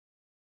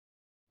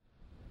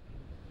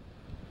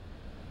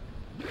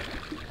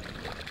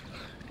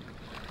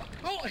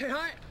hey,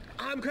 hi,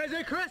 I'm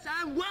Crazy Chris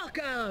and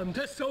welcome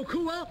to So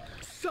Cool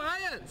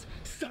Science!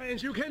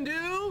 Science you can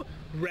do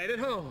right at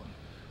home.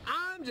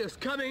 I'm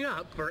just coming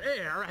up for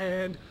air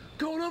and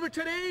going over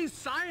today's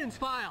science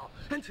file.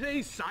 And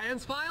today's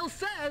science file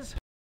says,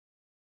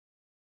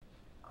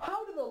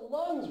 how do the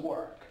lungs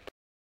work?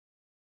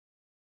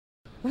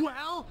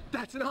 Well,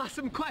 that's an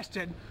awesome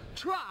question.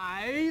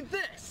 Try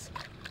this.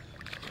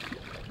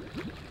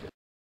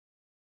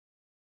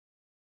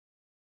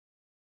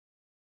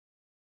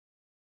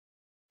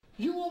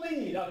 You will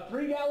need a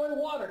 3-gallon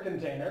water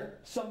container,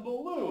 some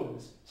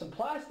balloons, some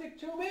plastic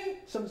tubing,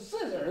 some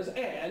scissors,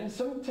 and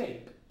some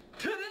tape.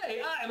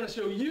 Today, I'm going to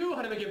show you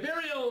how to make your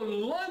very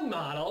own lung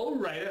model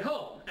right at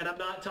home. And I'm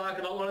not talking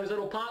about one of those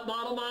little pop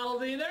bottle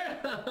models either.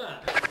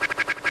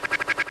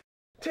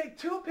 Take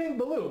 2 pink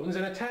balloons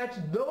and attach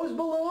those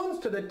balloons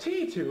to the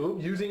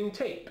T-tube using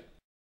tape.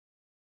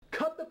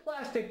 Cut the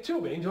plastic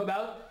tubing to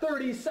about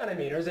 30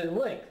 centimeters in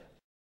length.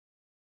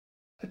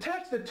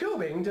 Attach the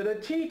tubing to the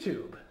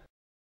T-tube.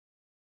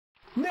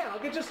 Now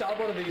get yourself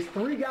one of these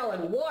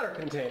 3-gallon water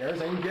containers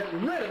and get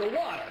rid of the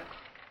water.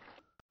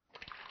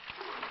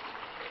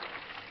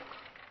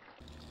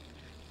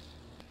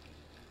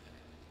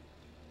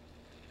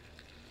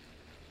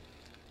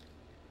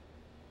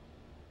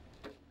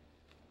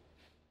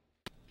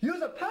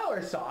 Use a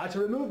power saw to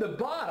remove the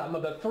bottom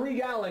of the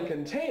 3-gallon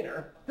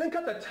container, then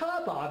cut the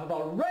top off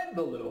of a red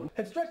balloon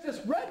and stretch this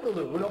red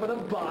balloon over the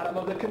bottom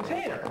of the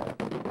container.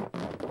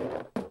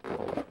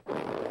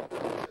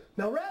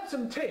 Now wrap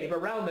some tape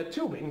around the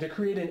tubing to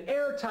create an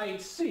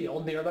airtight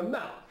seal near the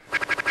mouth.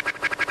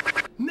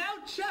 Now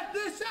check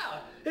this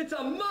out! It's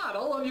a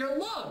model of your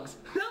lungs!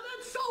 Now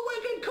that's so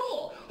wicked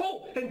cool!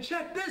 Oh, and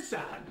check this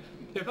out!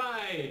 If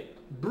I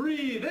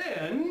breathe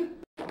in,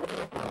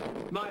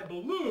 my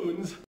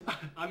balloons,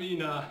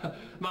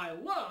 my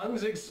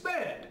lungs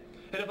expand.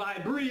 And if I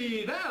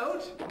breathe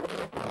out,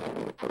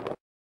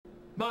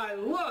 my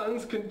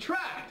lungs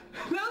contract.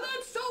 Now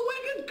that's so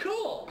wicked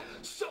cool!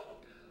 So,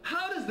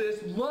 how does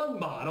this lung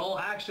model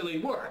actually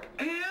work?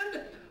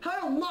 And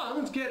how do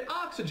lungs get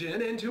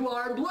oxygen into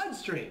our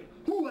bloodstream?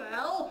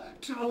 Well,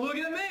 don't look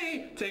at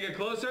me. Take a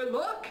closer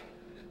look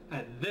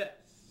at this.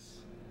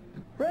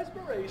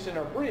 Respiration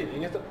or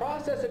breathing is the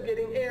process of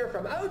getting air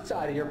from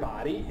outside of your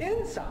body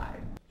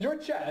inside. Your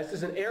chest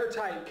is an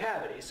airtight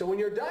cavity, so when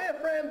your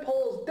diaphragm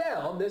pulls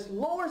down, this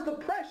lowers the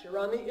pressure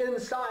on the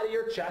inside of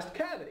your chest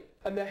cavity.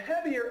 And the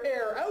heavier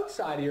air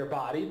outside of your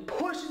body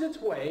pushes its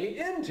way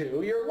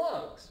into your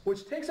lungs,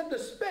 which takes up the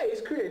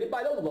space created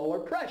by the lower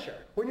pressure.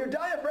 When your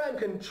diaphragm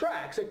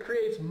contracts, it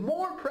creates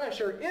more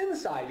pressure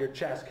inside your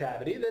chest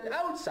cavity than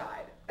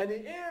outside, and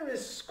the air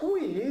is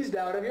squeezed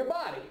out of your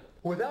body.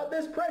 Without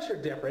this pressure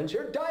difference,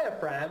 your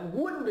diaphragm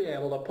wouldn't be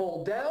able to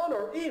pull down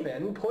or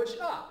even push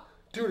up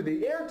due to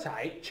the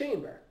airtight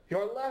chamber.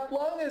 Your left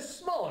lung is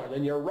smaller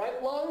than your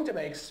right lung to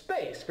make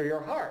space for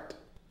your heart.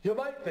 You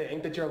might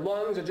think that your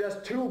lungs are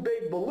just 2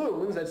 big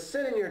balloons that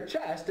sit in your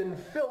chest and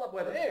fill up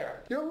with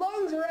air. Your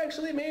lungs are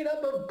actually made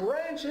up of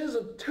branches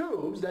of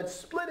tubes that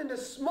split into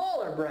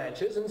smaller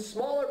branches and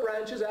smaller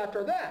branches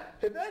after that.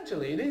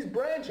 Eventually, these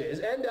branches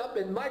end up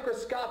in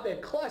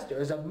microscopic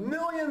clusters of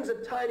millions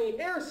of tiny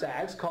air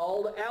sacs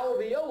called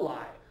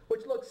alveoli,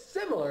 which look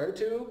similar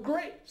to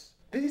grapes.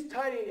 These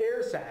tiny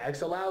air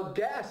sacs allow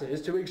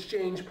gases to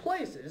exchange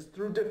places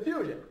through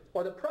diffusion,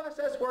 or the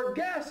process where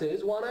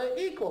gases want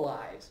to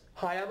equalize.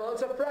 High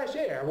amounts of fresh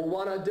air will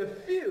want to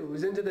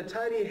diffuse into the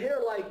tiny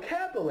hair-like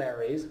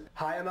capillaries.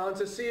 High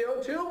amounts of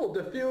CO2 will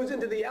diffuse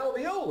into the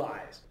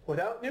alveoli.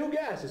 Without new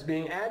gases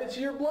being added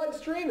to your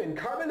bloodstream and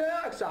carbon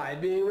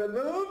dioxide being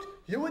removed,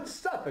 you would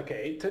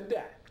suffocate to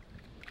death.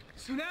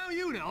 So now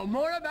you know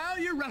more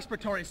about your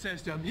respiratory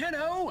system. You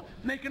know,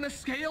 making a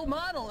scale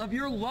model of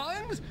your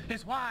lungs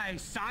is why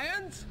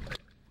science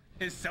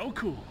is so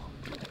cool.